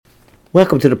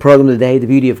Welcome to the program today, The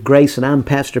Beauty of Grace, and I'm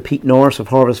Pastor Pete Norris of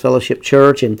Harvest Fellowship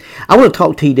Church, and I want to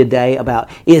talk to you today about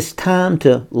it's time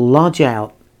to launch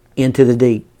out into the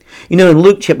deep. You know, in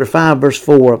Luke chapter 5, verse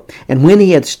 4, and when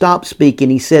he had stopped speaking,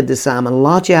 he said to Simon,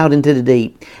 launch out into the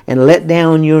deep and let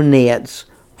down your nets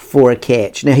for a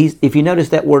catch. Now, if you notice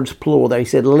that word's plural there, he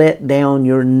said, let down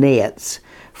your nets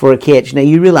for a catch. Now,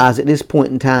 you realize at this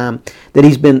point in time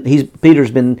that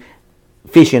Peter's been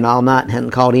fishing all night and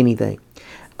hadn't caught anything.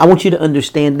 I want you to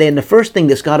understand then the first thing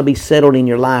that's got to be settled in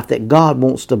your life that God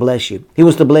wants to bless you. He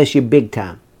wants to bless you big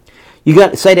time. You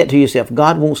got to say that to yourself.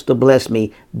 God wants to bless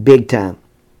me big time.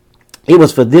 It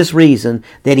was for this reason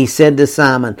that he said to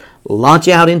Simon, launch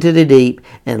out into the deep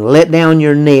and let down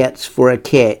your nets for a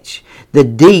catch. The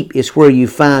deep is where you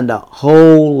find a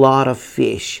whole lot of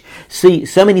fish. See,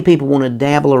 so many people want to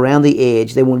dabble around the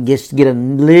edge. They want to just get a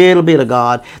little bit of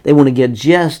God. They want to get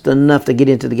just enough to get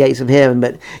into the gates of heaven,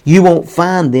 but you won't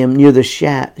find them near the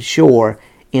shore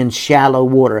in shallow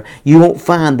water. You won't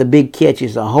find the big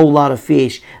catches, a whole lot of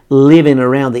fish living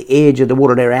around the edge of the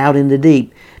water. They're out in the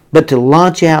deep. But to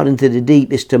launch out into the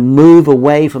deep is to move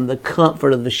away from the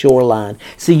comfort of the shoreline.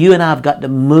 See, you and I have got to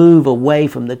move away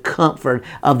from the comfort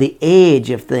of the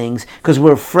edge of things because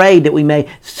we're afraid that we may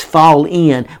fall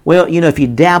in. Well, you know, if you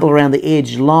dabble around the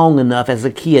edge long enough as a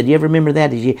kid, you ever remember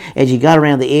that as you got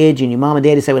around the edge and your mom and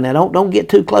daddy say, well, now don't get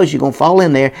too close, you're going to fall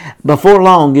in there. Before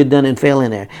long, you're done and fell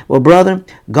in there. Well, brother,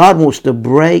 God wants to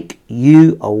break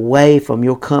you away from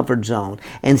your comfort zone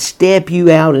and step you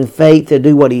out in faith to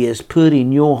do what he has put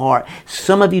in your heart.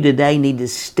 Some of you today need to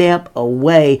step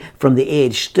away from the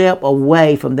edge, step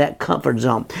away from that comfort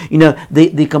zone. You know,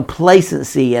 the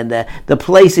complacency and the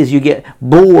places you get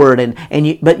bored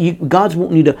but God's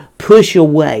wanting you to push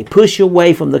away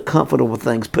from the comfortable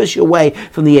things, push away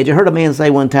from the edge. I heard a man say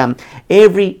one time,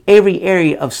 every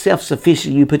area of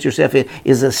self-sufficiency you put yourself in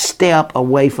is a step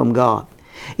away from God.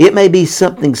 It may be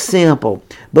something simple,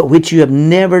 but which you have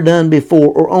never done before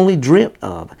or only dreamt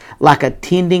of, like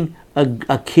attending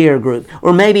a care group,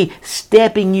 or maybe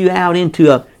stepping you out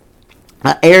into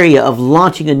an area of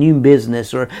launching a new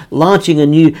business or launching a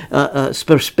new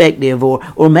perspective,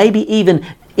 or maybe even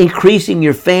increasing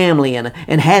your family and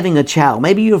having a child.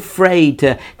 Maybe you're afraid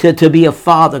to be a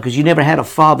father because you never had a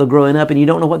father growing up and you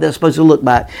don't know what that's supposed to look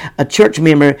like. A church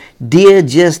member did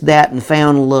just that and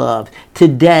found love.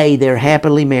 Today, they're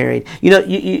happily married. You know,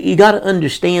 you got to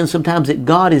understand sometimes that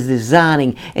God is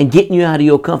designing and getting you out of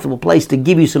your comfortable place to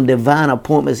give you some divine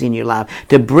appointments in your life,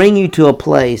 to bring you to a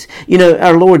place. You know,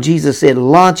 our Lord Jesus said,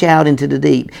 launch out into the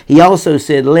deep. He also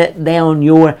said, let down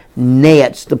your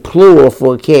nets, the plural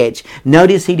for a catch.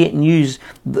 Notice he didn't use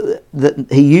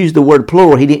he used the word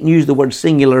plural. He didn't use the word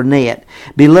singular net.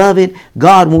 Beloved,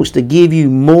 God wants to give you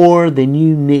more than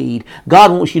you need.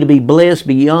 God wants you to be blessed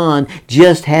beyond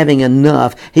just having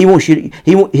enough. He wants you.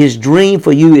 His dream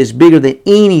for you is bigger than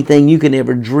anything you can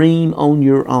ever dream on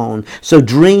your own. So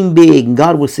dream big, and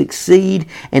God will succeed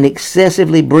and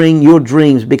excessively bring your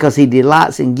dreams because he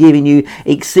delights in giving you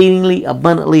exceedingly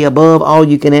abundantly above all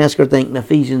you can ask or think. In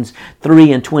Ephesians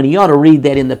 3:20. You ought to read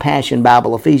that in the Passion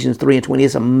Bible, Ephesians 3:20.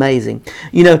 It's amazing.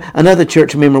 You know, another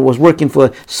church member was working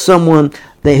for someone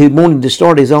who wanted to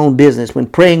start his own business. When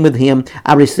praying with him,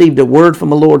 I received a word from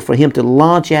the Lord for him to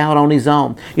launch out on his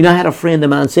own. You know, I had a friend of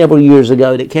mine several years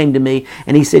ago that came to me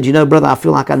and he said, you know, brother, I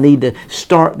feel like I need to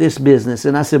start this business.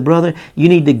 And I said, brother, you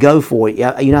need to go for it.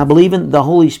 You know, I believe in the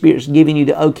Holy Spirit's giving you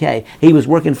the okay. He was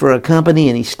working for a company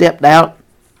and he stepped out.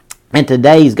 And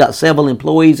today he's got several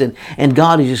employees and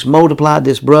God has just multiplied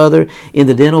this brother in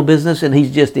the dental business and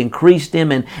he's just increased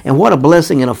him and what a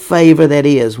blessing and a favor that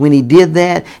is. When he did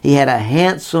that, he had a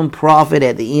handsome profit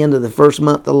at the end of the first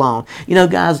month alone. You know,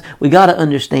 guys, we got to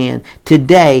understand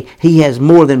today he has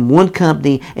more than one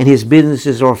company and his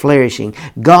businesses are flourishing.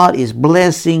 God is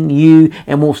blessing you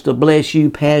and wants to bless you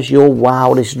past your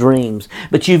wildest dreams.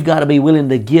 But you've got to be willing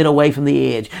to get away from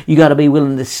the edge. You got to be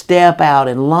willing to step out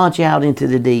and launch out into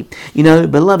the deep. You know,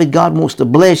 beloved, God wants to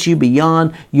bless you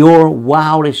beyond your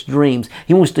wildest dreams.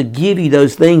 He wants to give you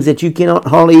those things that you cannot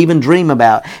hardly even dream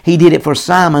about. He did it for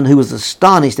Simon, who was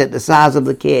astonished at the size of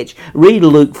the catch. Read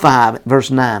Luke 5, verse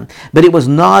 9. But it was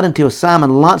not until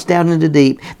Simon launched out into the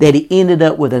deep that he ended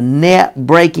up with a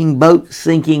net-breaking,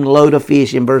 boat-sinking load of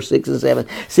fish in verse 6 and 7.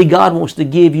 See, God wants to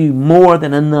give you more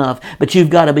than enough, but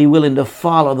you've got to be willing to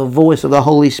follow the voice of the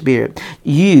Holy Spirit.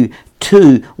 You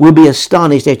too will be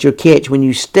astonished at your catch when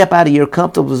you step out of your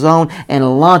comfortable zone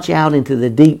and launch out into the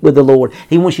deep with the Lord.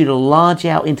 He wants you to launch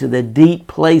out into the deep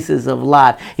places of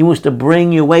life. He wants to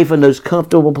bring you away from those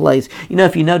comfortable places. You know,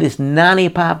 if you notice,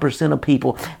 95% of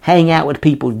people hang out with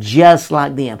people just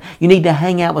like them. You need to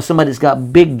hang out with somebody that's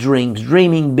got big dreams,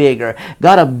 dreaming bigger,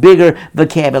 got a bigger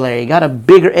vocabulary, got a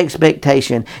bigger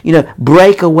expectation. You know,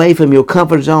 break away from your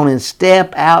comfort zone and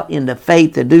step out into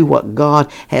faith to do what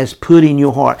God has put in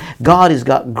your heart. God has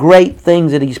got great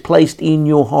things that He's placed in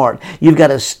your heart. You've got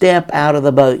to step out of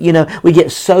the boat. You know, we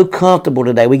get so comfortable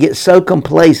today. We get so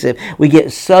complacent. We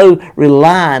get so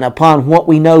reliant upon what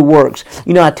we know works.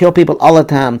 You know, I tell people all the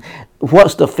time,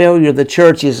 what's the failure of the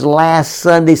church is last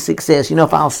Sunday's success. You know,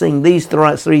 if I'll sing these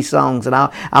three songs and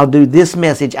I'll do this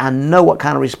message, I know what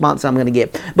kind of response I'm going to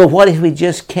get. But what if we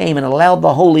just came and allowed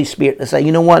the Holy Spirit to say,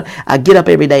 you know what, I get up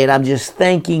every day and I'm just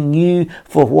thanking you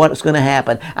for what's going to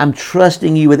happen. I'm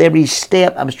trusting you with every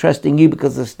step. I'm trusting you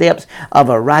because the steps of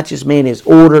a righteous man is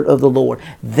ordered of the Lord.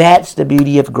 That's the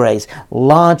beauty of grace.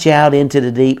 Launch out into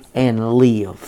the deep and live.